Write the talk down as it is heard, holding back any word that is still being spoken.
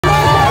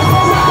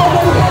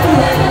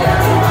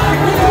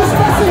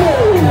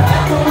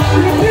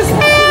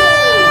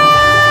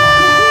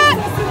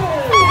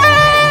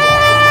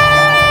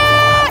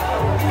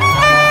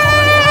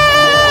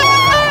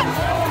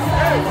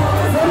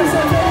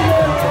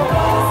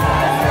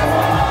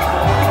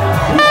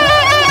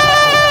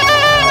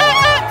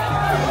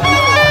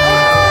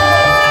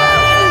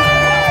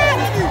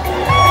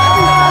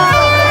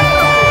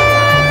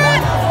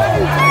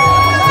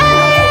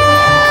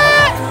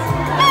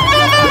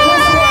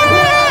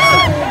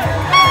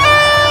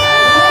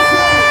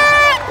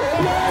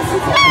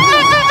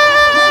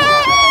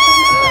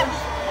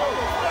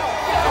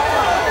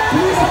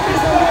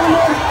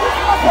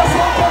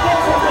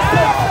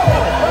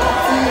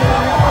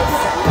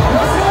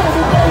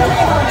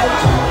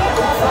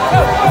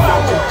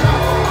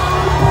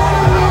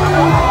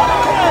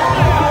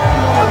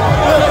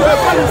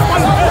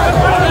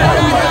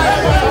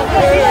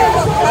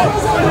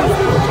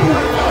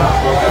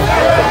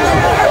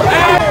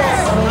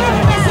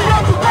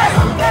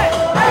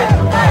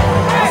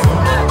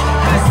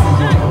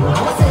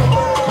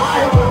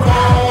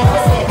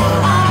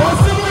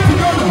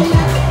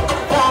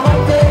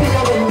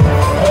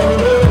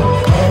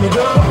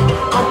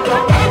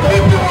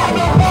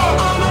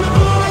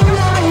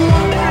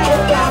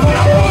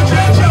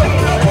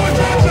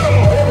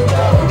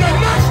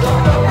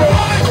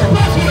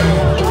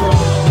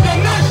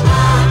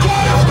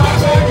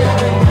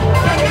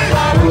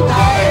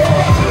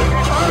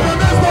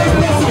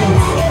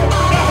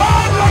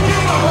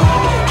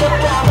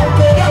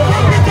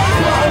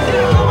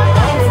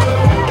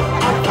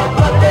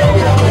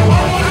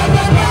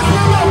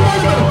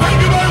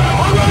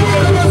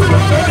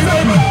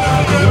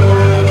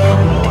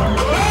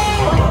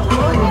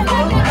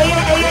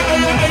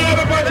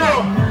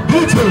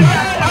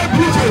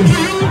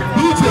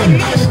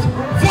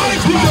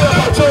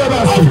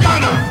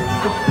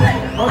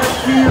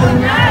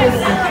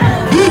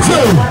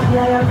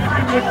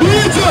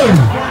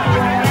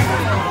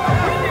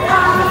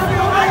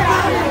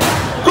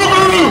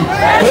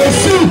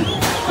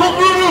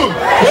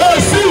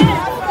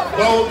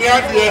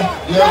Abossey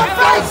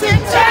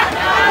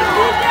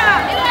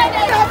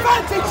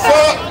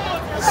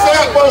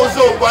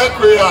Okai,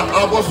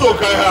 Abossey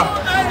Okai.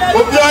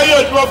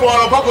 Obiara do for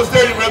our Papa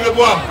stay in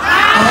Remember.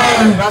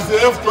 That's the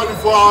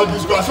F24-hour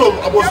discourse. So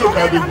Abossey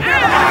Okai.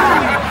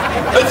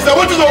 It's the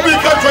what is a week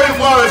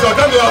 24 hours. I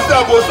tell you, I'll say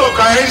Abossey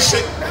Okai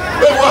shit.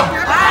 Wait, what?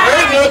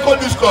 I ain't going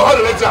to discourse. How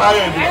do they hire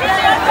you?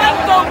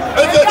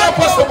 It's not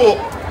possible.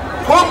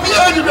 Come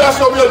here, you are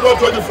so weird about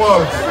 24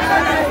 hours.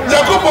 You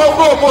go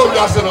more,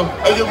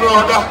 and you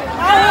know that.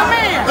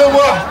 The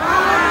what?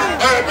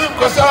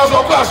 Because I was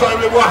on class on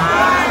everyone.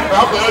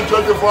 I'm going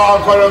to 24-hour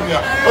Colombia.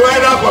 Oh,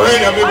 I'm not going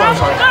to be one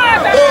side.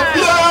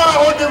 Yeah,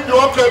 I want him to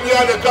walk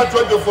behind the car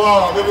 24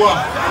 hours.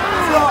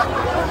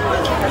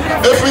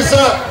 If we say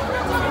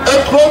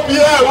a crop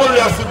here, I want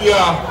to see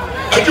here.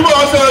 And you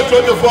also have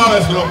 24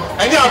 hours,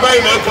 and you are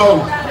buying a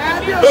cow.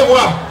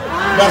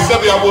 That's the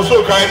Abossey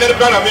Okai, and then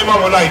kind of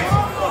member light.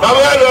 Now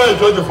we are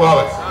 24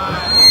 hours.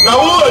 Now,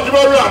 who are you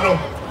around?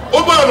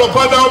 Oba no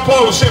pada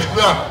Paul shift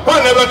now. Why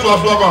never to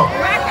us about?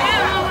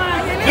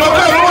 You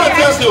can't want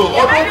to you.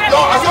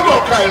 I said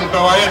okay,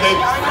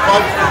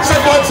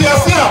 second 3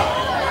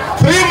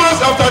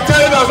 months after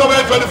telling us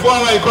about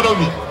 24-hour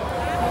economy.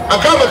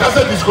 I come back as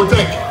a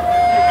discotheque.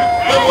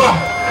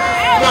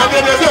 Now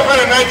there's a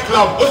very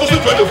nightclub, also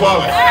 24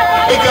 hours.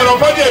 It can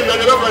open the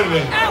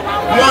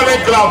morning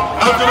club,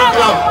 afternoon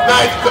club,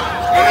 night club.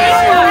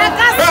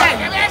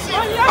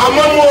 I'm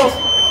on move.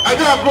 I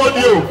don't applaud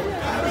you.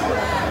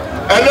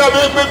 And now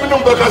make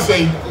no back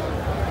say.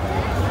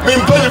 Me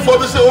pay for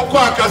this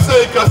Okai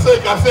say.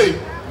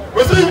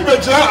 We say you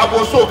better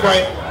Abossey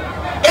Okai.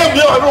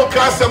 Every no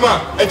customer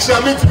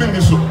examine to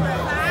me so.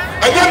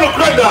 I don't know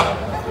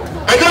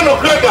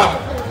credit.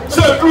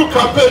 So through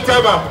campaign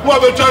time, who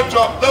have a chance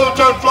from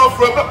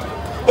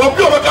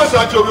Obi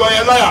Obakasa to you are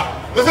a liar.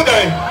 Listen to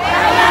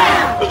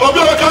Obi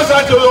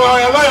Obakasa to you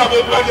are a liar,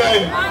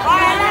 baby.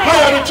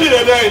 Liar to cheat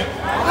a day.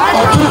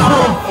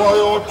 For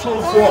your true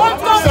for.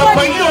 Step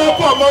on you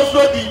up most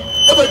ready.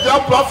 Every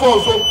job platform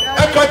so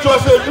I catch you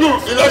as a new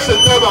election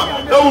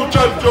time. No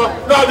chance to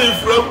not in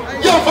from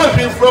you're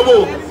fighting from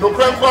no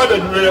crime father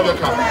you ever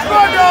come.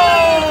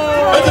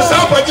 It's the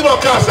same for you know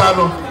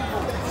Casano.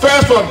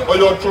 First one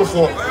or your true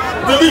for.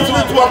 Believe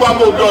me to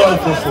about more girl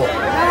true for.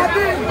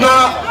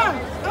 Now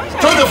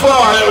 24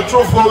 hours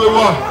true for we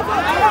want.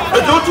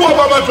 It's not too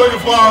about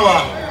 24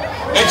 hours.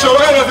 And so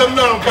I let them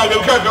know can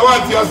go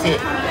out here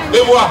say. They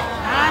want.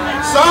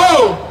 So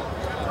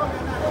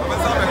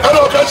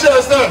hello, catch you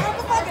understand?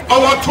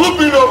 Our 2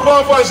 billion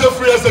for is a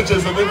free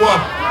SHS of the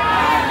one.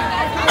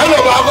 And I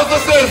was to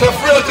say it's a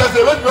free SHS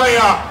of the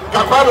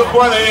Kakano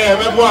Kwana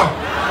and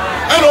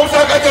also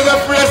I get a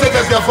free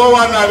SHS for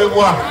 191.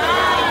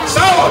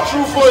 So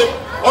true for it,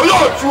 or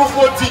your true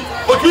 40,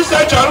 but you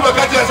said Charles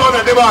Catches on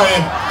the buy.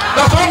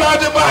 That's one I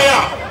buy.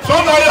 So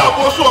now you have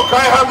also a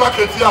high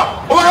market here.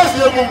 What is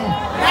your move?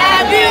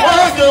 What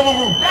is your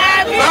move?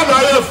 Now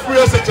I have free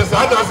SHS,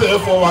 I don't say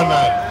 419.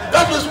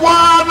 That is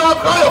one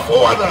cry of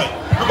 419.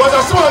 Because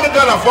I saw any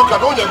kind of fuck, I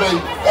don't know.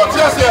 What's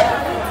your say?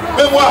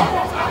 Memoir.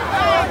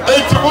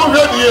 It's more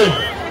ready. It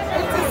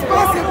is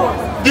possible.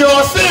 The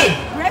Osei,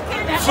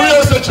 free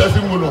SHS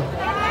in Muno.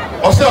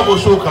 Osei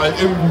Abossey Okai,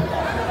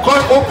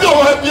 because Obi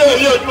Okai here,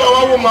 you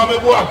are one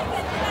memoir.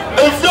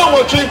 If you're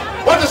watching,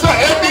 what is that?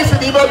 NDC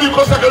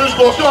because I can just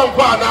go so on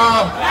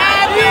now.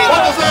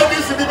 What is that?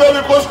 NDC because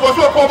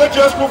you are coming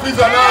to school fees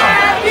now.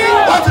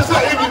 What is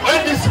that?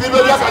 NDC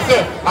like I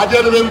said, I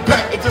didn't pay.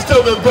 It is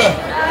still been paid.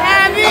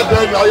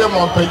 I am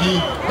on Peggy.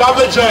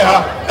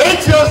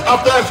 8 years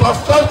after a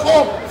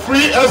successful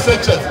free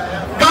SHS,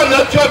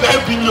 Ghana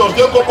 9 billion.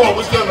 They go on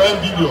with 9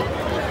 billion.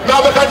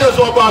 Now the country is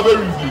over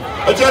very review.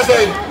 I just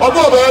say,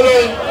 above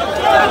because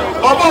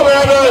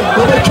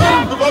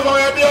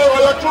I am there,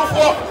 I am true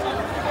for.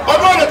 I'm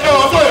not a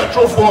car, I am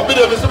true for. Me,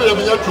 they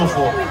are true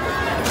for.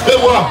 They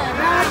were.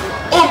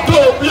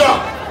 Ontopia.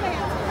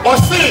 Or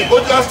see,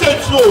 what you are saying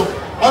slow.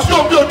 I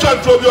saw you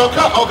trying to be a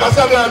car or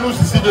Cassandra and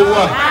Lucy see the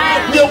one.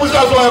 You was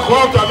also a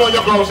corrupt and all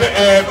your girls say,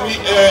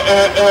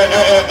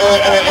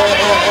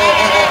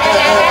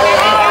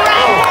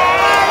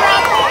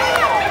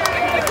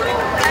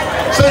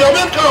 so you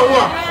make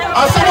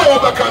I saw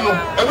what I can,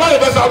 and why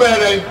does I wear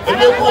a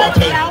new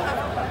water?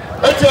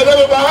 I tell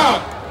them about her.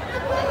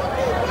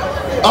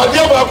 I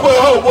never call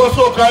her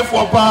Abossey Okai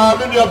for a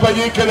million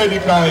Kennedy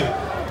Kai.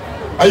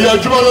 I hear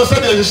Jumalo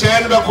said the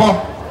share in the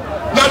car.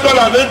 Not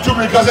 $1 to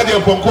because I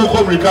didn't come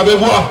recover.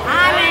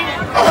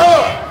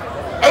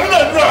 I don't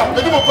know.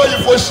 They don't pay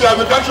you for share.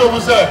 The country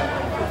was there.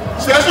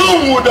 Says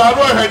who would I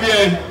know her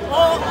name?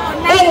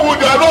 Who would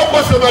I know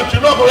person that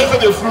you know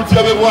the fruit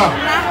everyone?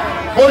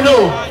 Oh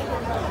no,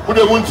 would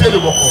they won't tell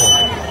you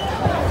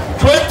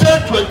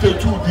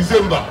 2022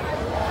 December.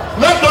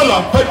 $9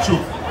 petrol,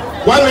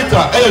 1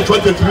 liter,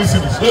 23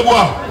 cities.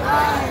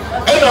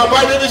 And I'm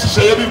buying this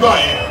share every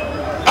buy.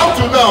 Up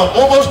to now,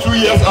 almost 2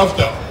 years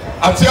after.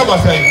 At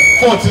Abossey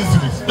 14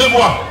 cities. They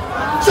were.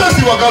 Since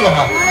you were gonna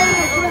have.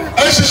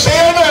 And she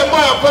said, I am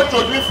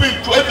petrol free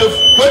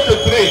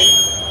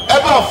 23.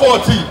 About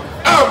 40.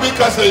 I I'll be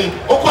Casay,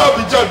 Oko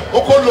Abidjan,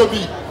 Oko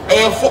Lobby,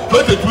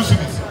 22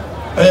 cities.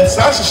 And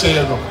Sashi,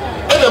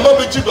 and the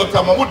moment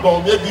Dr. Mahmoud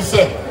Bawumia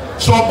said,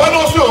 so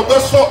Banosio,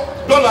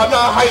 dollar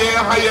now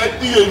higher,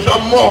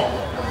 more.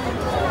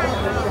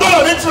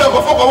 Dollar into a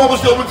for what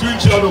was able to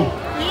reach you.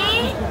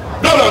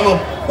 Dollar no,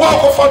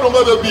 walk off on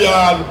the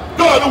BR,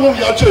 dollar whom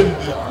you are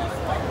changing.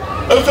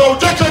 And so,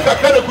 check a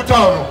kind of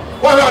Kutano,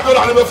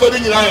 $100 for the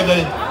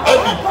United.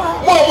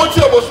 More what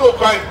you was so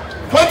kind.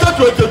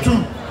 2022,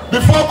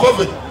 before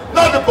COVID,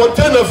 now the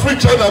container free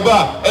China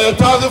bar,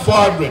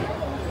 1,400.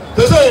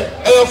 They say,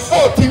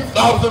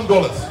 $14,000.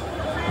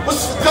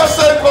 Just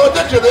say, and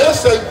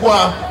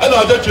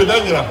I'll get you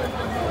then.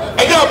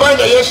 I can't buy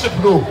the airship,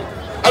 no.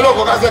 I don't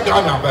go as I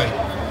can buy.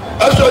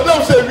 As you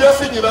don't say, we are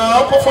singing,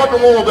 I'll go for the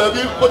more,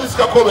 baby, what is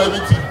Kako, baby?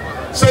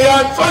 Say,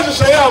 I'm trying to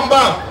say, I'm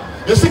back.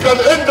 You see, can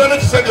end on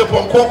it, send you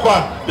from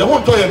Coca, you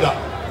won't tell you that.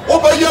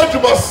 Over here, you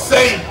must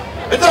say,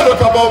 it's not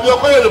about your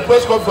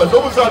press conference,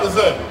 almost how to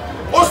say.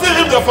 Mostly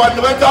if the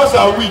fundamentals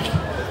are weak,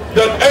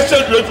 then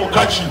exchange rate will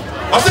catch you.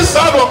 I see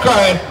Sound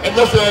Okai and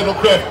that's why I don't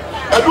care.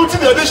 I do think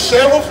that this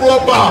share of floor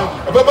bar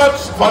about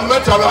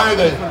fundamental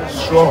island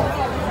strong.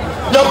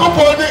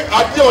 Yakuponi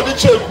at the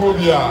chair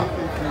Kubia.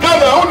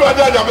 Ghana, how do I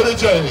die? I'm in the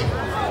chair.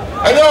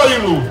 And now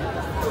you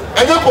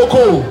and then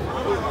Coco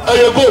and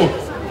you go.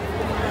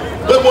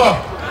 The one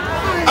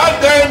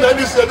at then and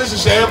this is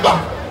share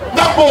back.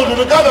 Napo to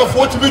the Ghana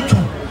 42.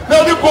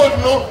 Now you go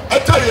no, I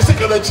tell you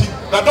secretly.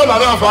 I don't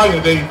allow for a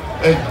day.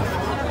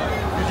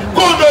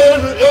 Go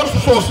there, you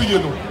also see you.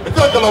 It's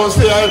not going to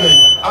say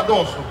I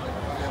don't.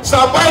 So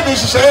I buy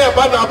this share,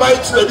 but I buy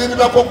it to the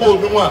Napo gold.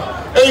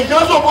 And you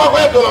also go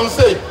ahead and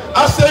say,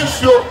 I say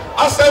sure,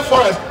 I say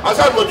forest, I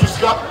said what to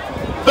scrap.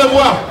 Then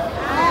what?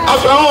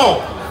 After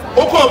all,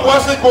 Oko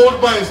was a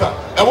gold mines,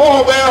 and what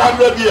over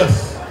 100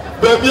 years.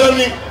 Baby,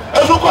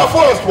 as you call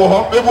forest for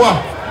her, baby.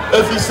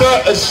 If you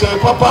say a share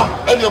papa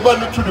and your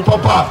money to the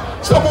papa,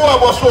 someone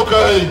was so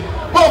okay.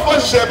 More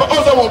for share, but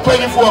also will pay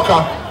for a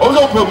car,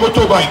 also for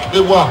motorbike, they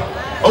were.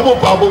 Omo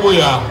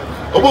Bawumia,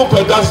 Omo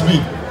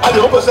Pedasby, and the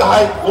opposite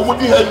high, Omo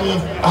Henry,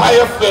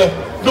 higher fare,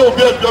 no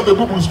beer job a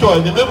boo store.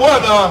 And the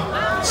one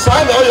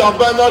sign out your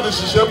banner, the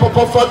share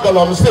papa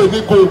Fagalam say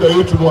they go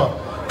there to know.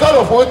 Kind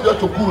of what you're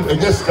to cool and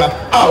Jessica,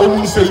 I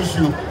almost saves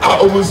you, I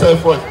almost say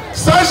for it.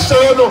 Such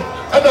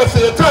and I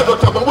say a time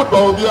Dr. Mahmoud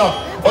Bawumia,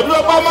 or do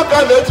a mama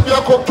can let me a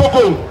cook to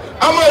gold.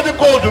 I'm already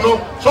gold, you know,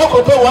 so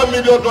compare $1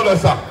 million,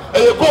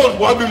 and you gold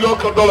 $1 million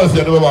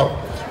here.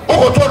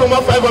 Over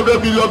 $500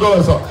 million,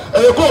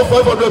 and you go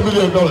 $500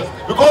 million.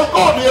 Because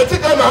God, you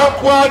take a half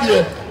quad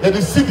here, and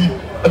the city,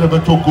 and the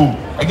Togo,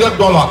 and get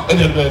dollar, and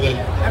then there.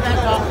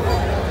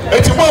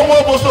 And you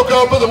want more so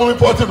come to the movie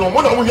party, no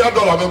more than $1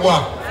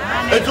 memoir.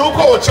 And you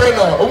call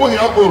China, over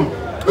here gold,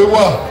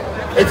 memoir.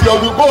 And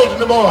you gold in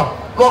the more,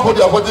 not for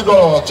the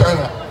 $40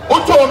 China.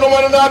 Oto no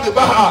man na de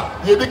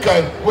baha ye di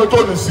kan we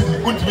to the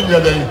city good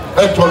million dey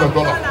 $8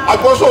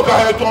 Abossey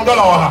Okai $8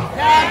 wa ha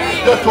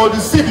they to the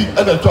city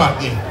and the to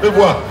again we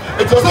bo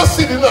it was a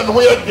city na no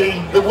ye dey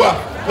we bo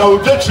na o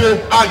jeche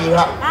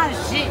ayira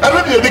and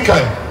we di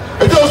kan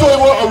it also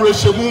we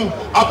oreshemu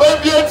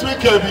ababi etwi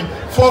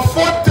for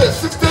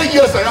 40-60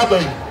 years I have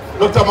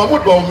Dr.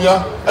 Mahmoud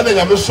Bawumia and then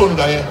am so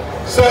ndai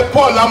say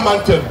Paul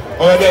Lamantem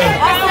or there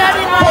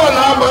Paul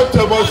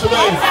Lamantem was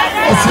there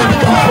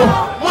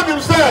what you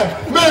say?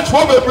 Men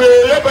for the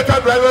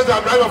better drivers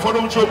and driver for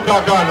them to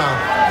Ghana.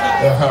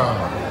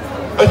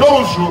 I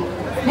don't show.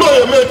 No,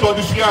 you made on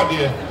this year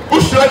there.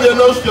 Who should I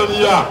know still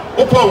here?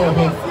 Open one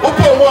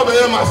by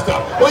your master.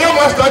 Oh, your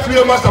master,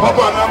 your master,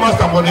 Papa, and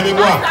master for the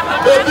anymore.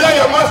 If they are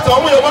your master,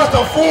 we are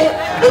master fool.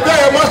 If they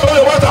are your master,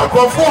 we are master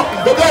comfort.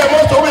 If they are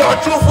your master, we are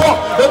true for.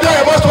 If they are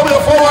your master, we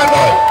are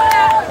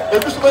 419.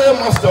 If this is your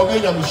master,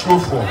 we are the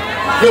show for.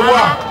 They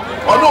were.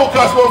 I know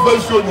class one very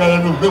soon,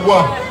 they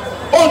were.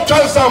 On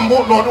chance I'm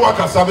more non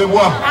wakasa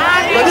mewa.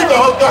 Ready to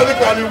hold Ghana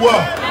can mewa.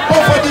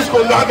 For this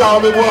go laga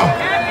mewa.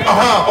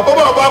 Aha,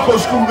 Obama back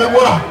school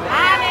mewa.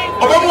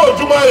 Obama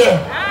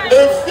Jumaye.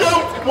 If you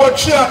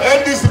watch here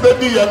and this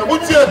baby and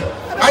what's it?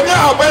 I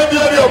know about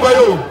the area of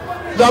you.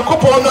 The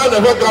couple on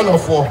the Ghana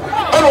for.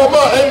 And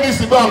Oma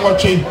NDC ban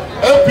watching,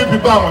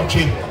 MPP ban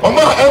watching.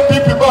 Oma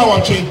MPP ban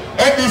watching,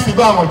 NDC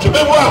ban watching.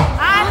 Mewa.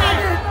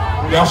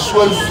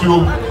 Yaswas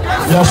you.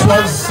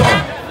 Yaswas son.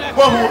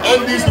 One who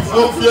NDC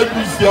for fear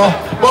this year,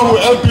 one who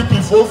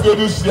LPP for fear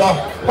this year.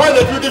 Why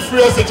they do the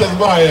free SHS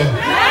buy?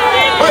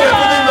 Why they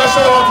do the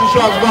national health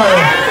insurance buy?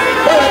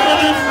 Why they do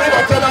the free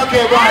maternal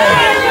care buy?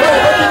 Why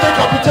they do the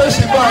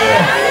capitation buy?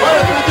 Why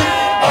they do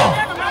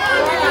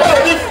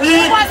the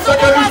free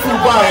secondary school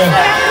buy?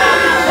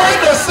 Why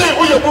they say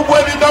who you put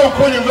when you down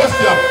for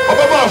university or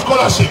about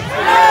scholarship?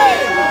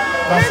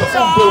 That's the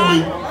open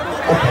way.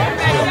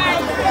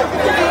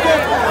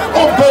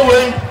 Open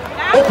way.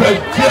 Open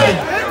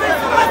clear.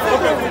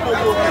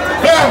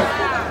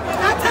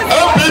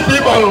 LPP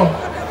balo,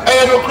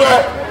 and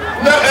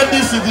now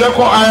NDC they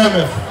call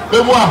IMF.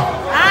 They were.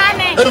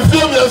 And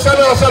film your son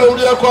and son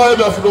they call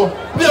IMF. No,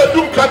 near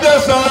Doom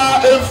Cadesa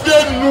and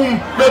film Noom.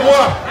 They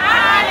were.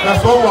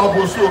 That's all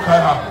Abossey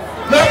Okai.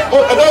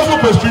 And also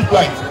for street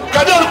light.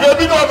 Can you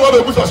be not one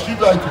of a street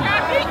light?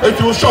 It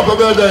will shop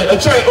over there, a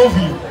child over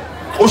you.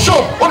 Or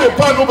shop on a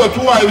pan number 2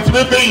 hours to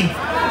be paying.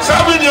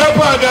 7 years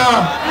per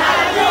now.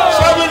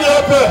 7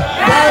 years per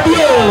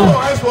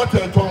ice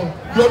water tone,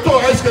 your toe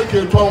ice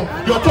cake tone,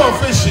 your toe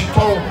fishing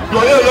tone,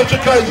 your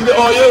electrical engineer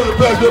or your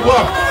repairs the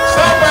work.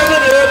 Stop by the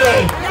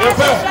day. In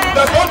fact,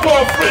 that's not to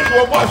a fridge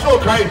or wash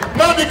okay.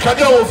 Now the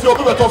career will feel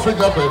good at offering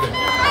up.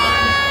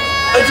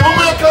 It's a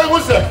woman who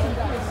said.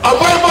 I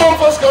buy my own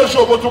first car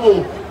show, but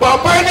I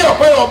buy a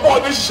pair of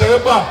board this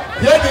sheba.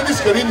 Here in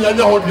this career, I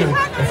know what you're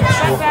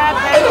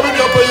I don't mean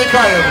you're paying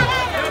kind.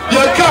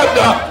 You're kind,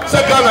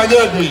 second I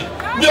hear me.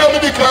 You're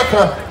a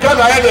cracker, can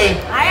I have it?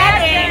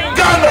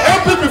 Can I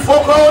help you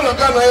before calling and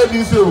can I have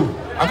you so?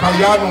 I can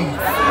yarn.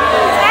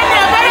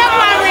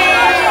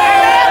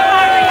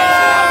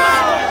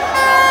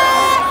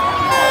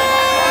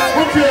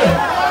 Okay,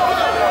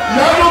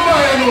 Yano,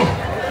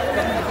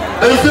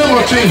 and you feel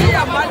much.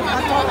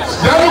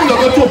 Yanu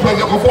never told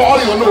president before all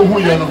you know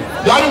who you know.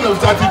 Yanu never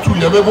started 2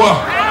 years before.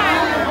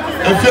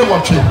 And fear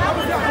watching.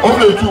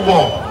 Only 2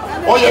 more.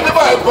 Oh, you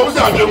never have come to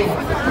him.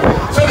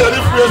 Say that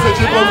if we are such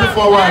a company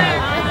for one.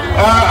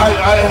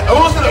 I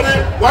also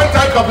did one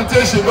time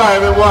competition by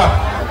everyone.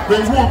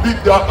 When who beat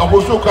that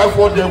Abossey Okai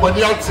for them when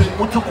you had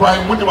to cry,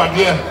 when you were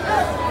there.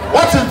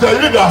 What is the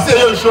leader? Say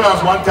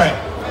insurance one time.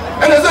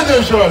 And I said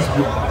the insurance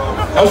bill.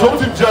 I was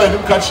hoping to join him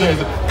catch it.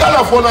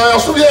 California,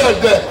 I saw you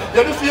there.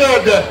 You fear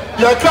there.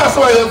 Your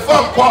castle and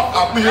farm caught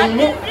up me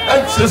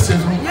and sisters.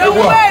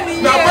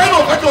 Now, I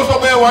don't catch us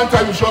over one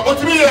time. You show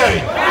what to me.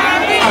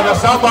 And a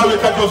Samba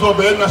will catch us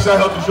over national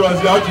health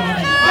insurance. How to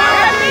be.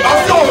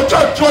 After all,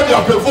 church join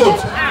your vote.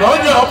 Now,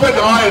 you open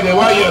the eye and the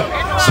wire.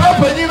 Some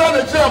penny on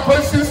the chair,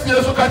 6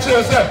 years to catch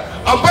us.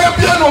 I'm by a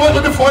piano over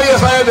 4 years.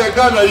 I had a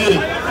gun a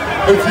year.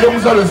 If you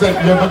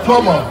said, you have a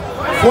trauma.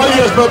 4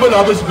 years, nobody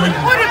has been.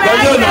 I'm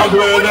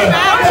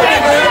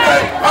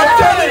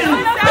telling you,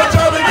 what's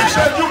our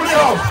eviction jubilee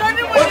house?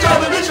 What's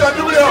our eviction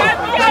jubilee house?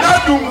 They're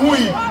not doing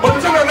we, but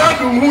they're not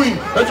doing we.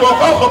 And you're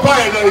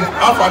occupying it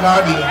half an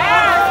hour.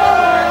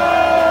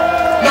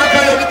 Now,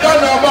 can you be done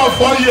about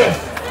 4 years?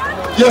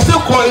 You're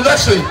still calling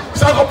election.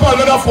 Sacopa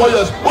another 4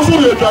 years. What's who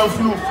you're trying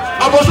flu?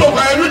 I'm also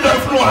going to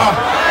drive flu.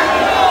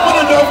 What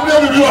did you drive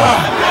flu?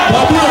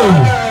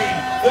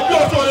 If you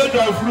also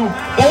drive flu,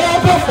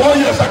 over 4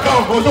 years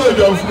account goes over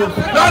drive flu.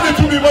 Now the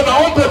 2 people that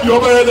won't pay you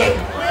over there.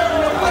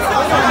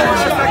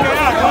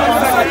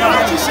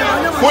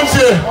 What's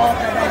it?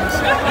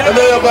 And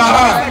then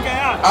about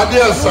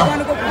Adiasa.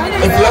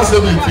 It's last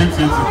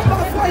 17.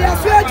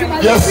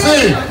 Yes,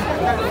 see.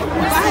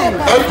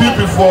 MPP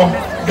for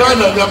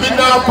Ghana, you have been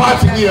now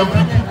party in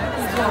MPP.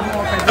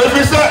 If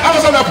you say, I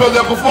was on a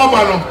president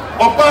performer,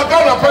 or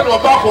Ghana pen or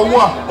back or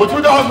one, or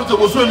to the hospital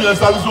was swimming and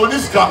service on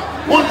this car,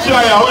 won't you?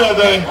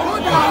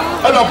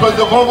 And a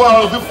president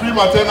of the free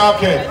maternal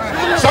care.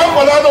 Some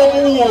Colano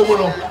move,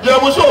 there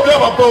was so be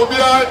a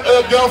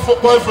girl for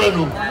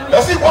boyfriend.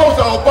 As it was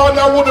our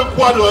partner wouldn't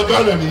quarter a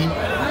Ghana.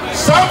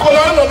 Some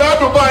Colano not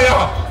to buy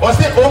her, or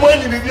say, oh,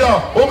 when you did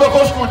your over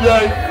school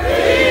day.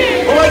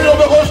 When you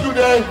over school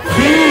day.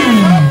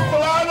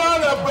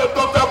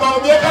 Dr.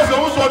 Bawumia has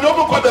also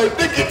never got a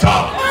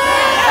digital.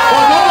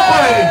 Or never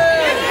pay.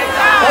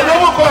 Or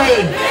never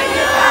pay.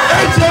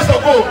 8 years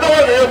ago, no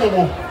one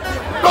ever.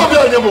 No be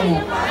a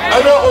name.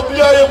 I know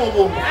Obia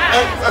Yemo,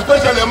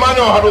 especially a man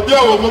who had Obia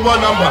mobile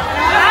number.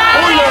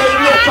 Oh, yeah, in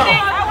your town.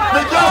 The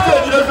just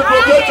said you have to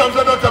protect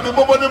yourself not to be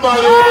mobile number.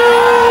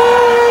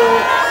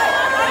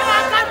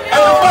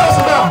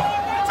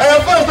 I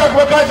have first like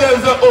what I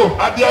said, oh,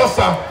 at the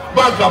answer,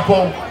 bank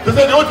upon. They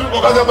said, you want to go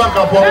to the bank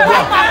upon.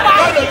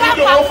 I don't think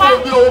you want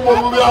to be over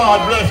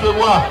address. Can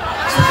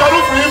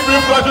you free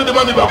flash the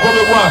money back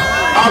over?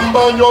 I'm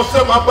on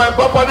yourself, I'm by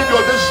Papa,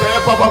 you're this share,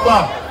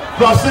 Papa.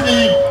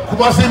 Brasini,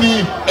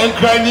 Kumasini,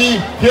 Enkrani,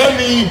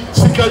 Hieni,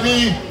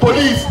 Sikani,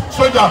 police,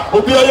 soldier,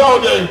 Obia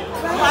Yaude.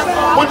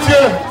 What's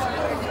here?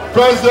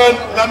 President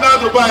Nana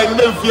Dubai and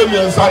then fear me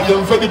and say,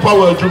 you're for the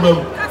power to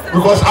them.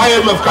 Because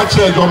IMF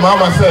catches your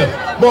mama said,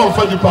 more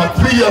for the part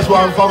 3 years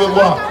one for the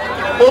war.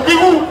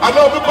 Obigu, I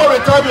know because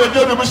retirement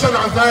and the mission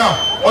and say,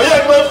 oh,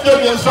 yeah, no fear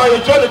me and say,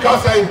 you try the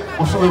car say,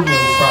 what's the way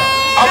inside?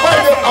 I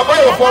buy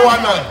a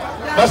 419.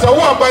 That's a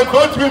one by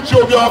going to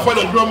show you for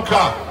the drum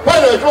car. When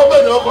the drum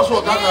band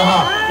also got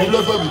a in the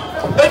family.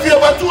 If you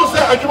have 2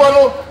 say, I do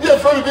know, you're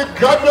from the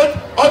Graduate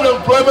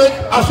Unemployment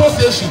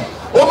Association.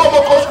 Over my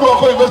cost school,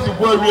 I invest in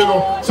Puerto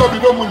Rico, so we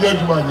don't want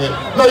to money.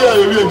 Now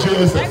you're a real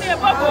GSS.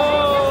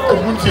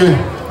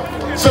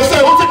 So,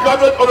 say, what's the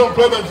Graduate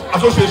Unemployment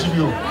Association?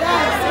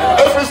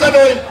 Every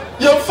Sunday,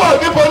 you're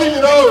fine, people, you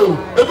know,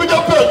 if we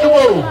don't pay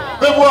tomorrow,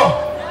 they will.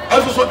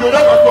 As you saw, you're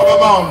not going to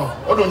amount,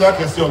 or don't you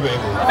can see over there.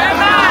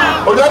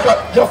 Or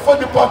you're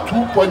funding about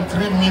 2.3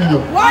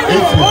 million. Why?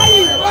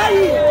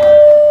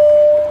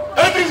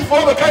 And this is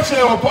for the country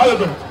of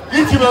Parliament.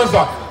 Each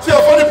answer. See,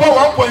 you're funding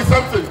about 1 point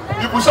something.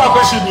 You push out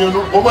question, you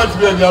know, over to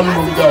be a young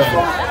guy.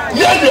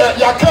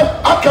 Yeah, Aka.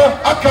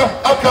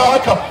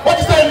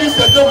 What is that in this?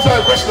 Don't say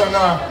a question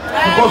now.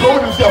 Because all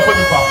you see a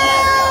funny part.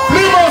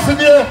 3 months in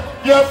here,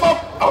 you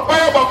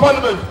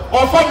parliament,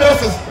 or for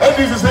nurses, and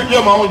this is a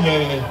year my own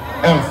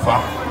and far.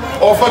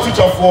 Or for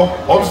teacher for,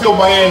 or still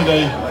my end,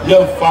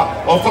 young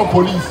fat, or for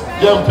police,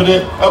 young play,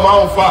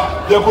 amount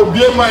fat. There could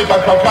be a mic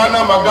at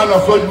Kakana,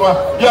 Magana, Fodma,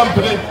 young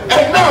play,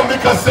 and now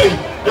make us say,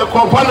 the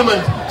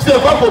parliament,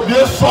 still could be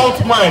a salt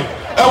mine.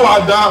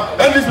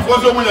 And this is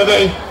what's over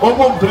there.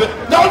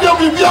 Now there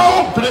will be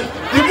our own play.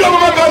 If you have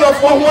a Magana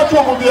for what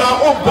will be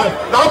our own play,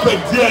 now pay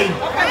day.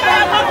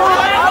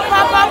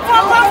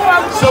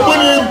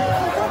 Somebody,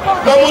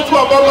 now what you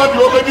are about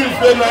the already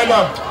fair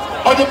lineup.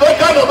 On the back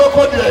end of the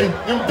country,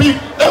 in big,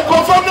 and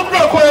confirm the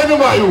black way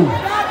anymore.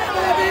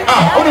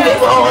 Only the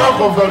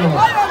confirm.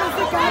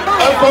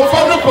 And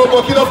confirm the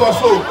Burkina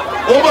Faso.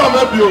 Over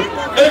Mabio.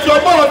 If you're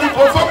more of the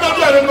confirm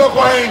the other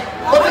way,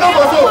 Burkina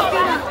Faso.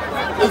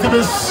 It's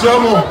a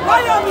sermon.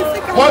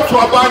 What to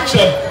about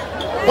check?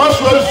 What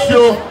was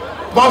you?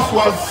 What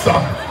was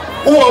some?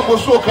 Who are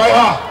Abossey Okai?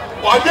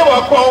 I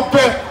never call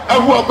pay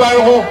and who are by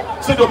home.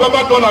 See the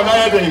Baba Donna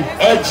Nayade,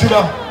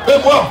 Edgina,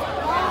 Beba.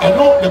 I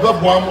know the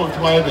God one to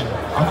my head.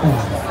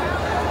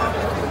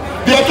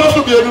 They are just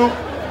to be a new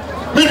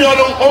million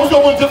also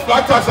want to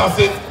flat tax. I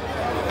say,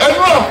 and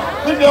now,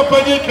 with your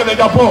penny can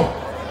Napo.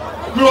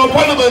 You are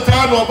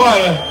parliamentarian or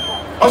buyer.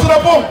 I said,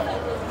 Napo,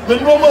 the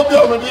normal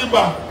bill of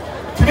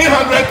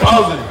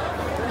 300,000.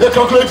 The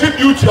calculated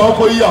duty of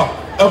a year,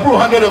 approve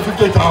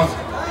 150,000.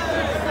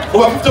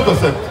 Over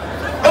 50%.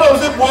 And I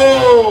was like,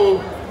 whoa,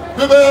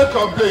 the better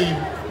campaign.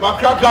 My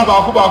cracker,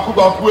 Bakuba,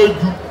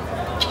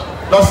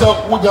 that's a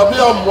would be a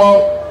more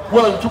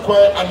well to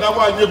quite and now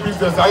I need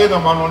business. I am a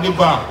man on the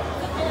bar.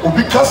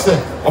 Ubicase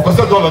or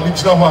 $1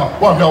 each now.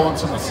 What I want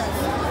to say.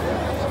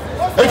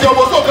 If you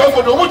was okay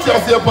for the wood, I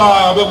say,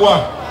 Ba,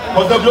 Beba,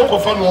 or the block of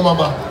fun,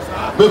 Mama.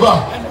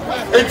 Beba,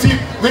 80,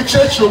 we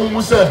church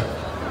you said.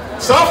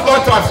 South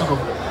flat tax,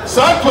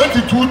 South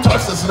 22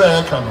 taxes in the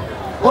account.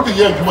 What the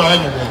year do I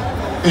end?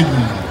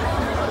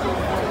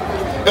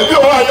 If you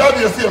are a young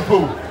CFO,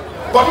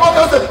 but what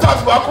does the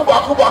tax back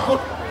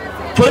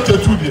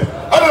 22 years.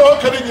 I don't know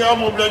what you are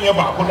moving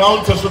about now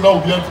to now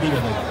be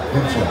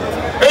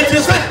it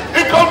is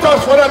it comes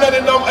as for another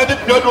number and it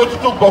got to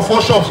do for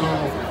 4 shops.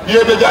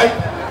 Here the guy.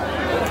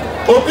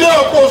 Obia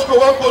Costco,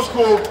 one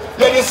Costco,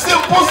 there is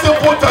simple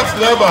tax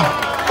level.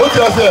 What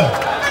you say?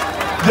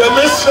 The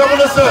Miss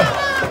Shaman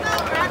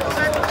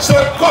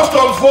said, cost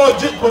of 4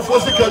 Jig for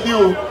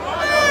Fosicadio.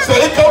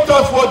 Say it comes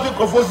as 4 Jig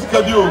for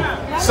Fosicadio.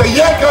 Say,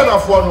 yeah, can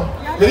afford.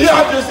 The year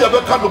I just have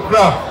a kind of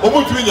crowd,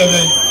 almost 3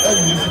 years.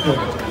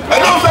 And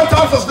now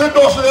sometimes they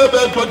don't say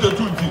about 22.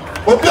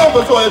 Obia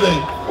was so heavy.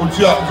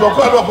 Utia, you are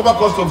quite welcome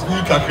customs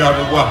in Accra.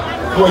 You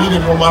are in the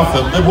Roman.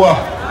 They were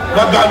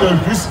that guy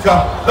with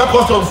Visca, that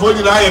customs for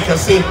you. I can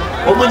say,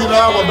 or when you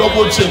now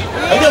double check.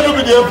 And then you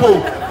be the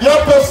airport. You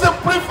have to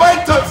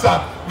simplify tax.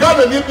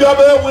 Ghana, Libya,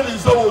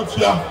 winning so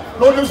Utia.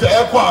 No use the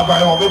airport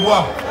by our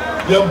Bebois.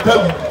 You have to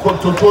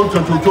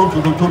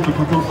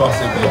pass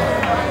it.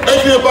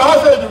 If you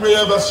have a you may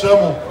have a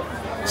sermon.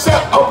 Say,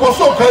 I was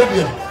so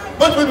Caribbean.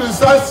 But we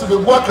decide to be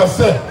what I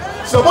said.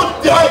 So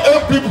what the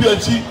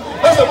MPPH?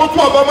 That's about 2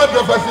 Obama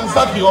Jefferson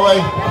Saki, all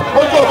right?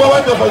 What 2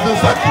 Obama Jefferson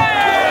Saki?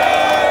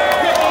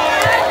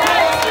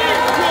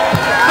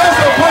 That's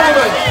a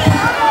parliament.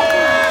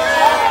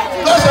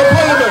 That's a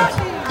parliament.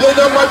 There's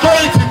a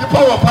majority in the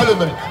power of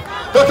parliament.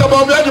 Dr.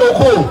 Bawumia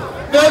Oko.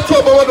 There's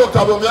 2 Obama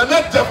Dr. Bawumia,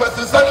 not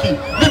Jefferson Saki.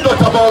 Leave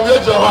Dr. Bawumia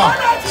Jaha.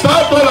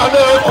 Start on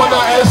another corner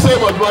and say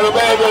what you are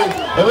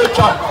about.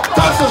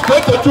 Taxes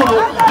created too,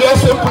 they are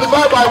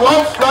simplified by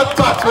 1 flat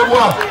tax.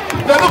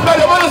 Now look at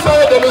the money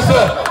side, they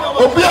say,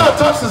 Obia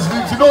taxes,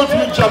 you don't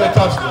need to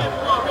tax.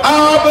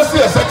 I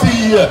see a certain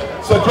year,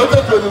 so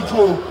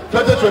 2022,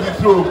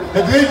 2023,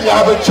 and then you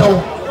have a chow.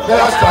 They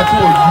are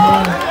starting with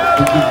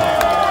you.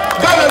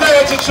 Ghana,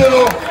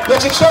 the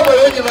Chichaba,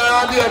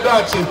 the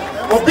Adachi,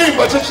 Obi,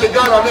 but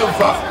Ghana,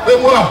 they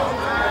were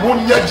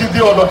Munyaji,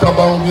 or Dr.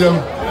 Bawumia.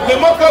 The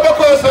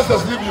Mokabako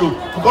ancestors leave you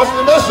because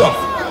the measure.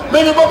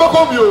 Many people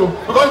come you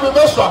because we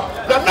measure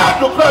that not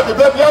to cry the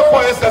baby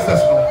for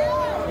SSS.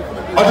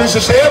 Or they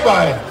should say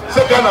by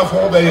second of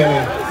all the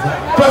year.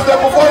 President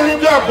before you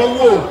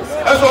go,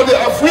 as well the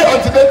free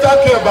antenatal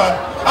care ban.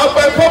 And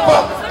by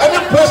Papa, and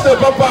the President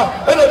Papa,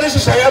 and this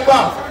is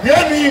Shayaba.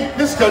 Yanni,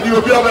 this can you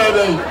be a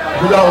man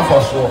without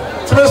us.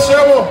 To the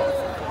show,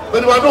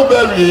 when you are no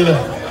bury.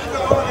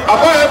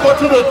 I got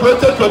to the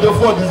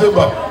 2024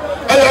 December.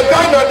 And I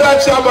got that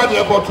chairman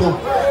you got to.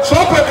 So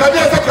I can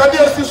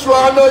see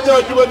Swan, you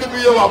will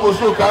be a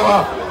Abossey Okai.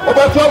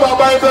 Over to my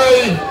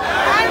baby.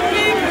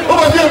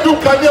 Over here, do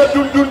can you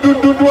do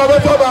over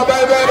to my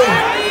baby?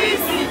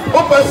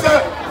 Over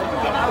there,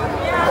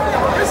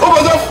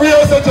 over the free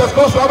SHS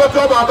cost over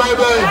to my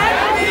baby.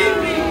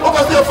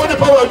 Over there, for the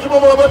power, you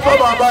over to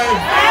my baby.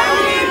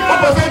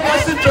 Over there,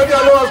 that's it, Johnny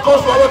Allowance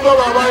cost over to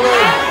my baby.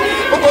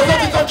 Over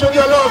there,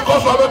 Johnny Allowance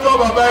cost over to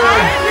my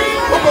baby.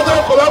 Over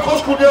there, Colacos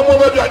could never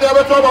be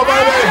able to my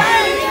baby.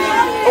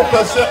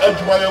 Open say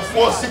adwumayɛ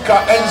for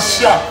sika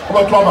enhia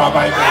obeto ma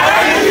Bible.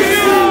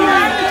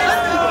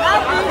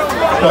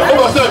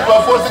 Open say adwumayɛ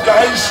for sika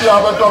enhia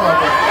obeto ma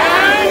Bible.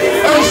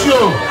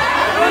 Enhia.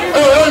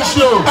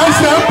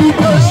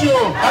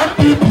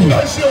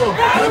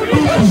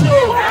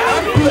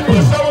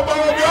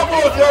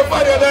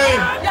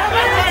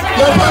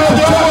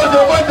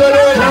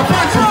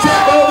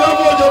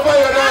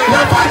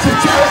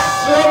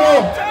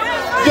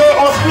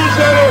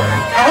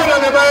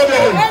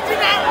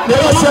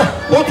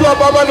 What to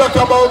Ababa not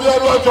about the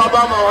other to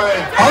Abama?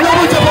 I know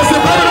what you're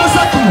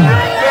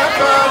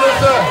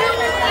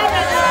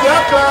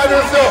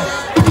saying.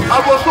 I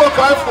was so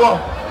kind for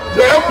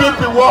the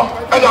MPP war,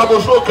 and I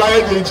was so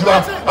kind in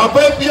Jila. I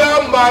bet the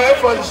my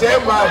effort is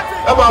same man,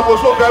 and I was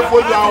so kind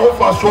for your home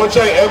for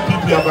Socha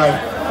MPP.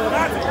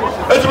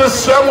 It was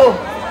Samuel,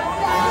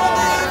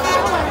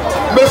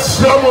 Miss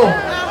Samuel,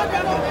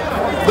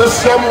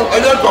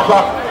 and then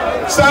Papa.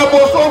 Sabo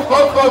so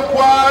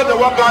kwa na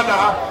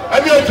wagana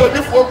ani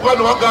ejodi fo kwa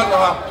na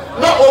wagana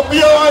na obi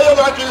ayo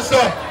na kin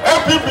say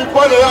MPP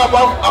kwa na ya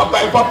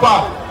abai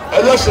papa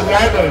election na ya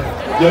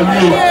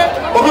wi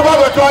obi ba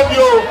beto ani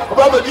o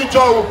obi ba di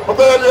jo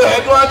obi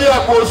edu ani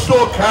Abossey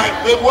Okai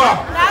mewa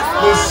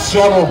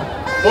mesemo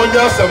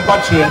onya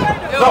sempatre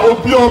na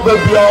obi o ba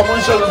bia o mo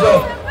nse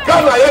say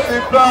kana ye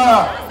ni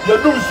pra ye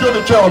dum suo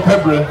ni che o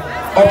pebre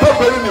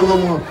ni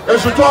womu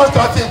esu to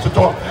starting to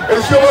talk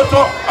esu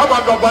to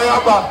amagaba ya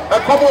ba e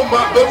komo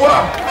ma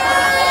bewa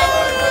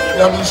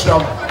ya mi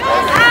sham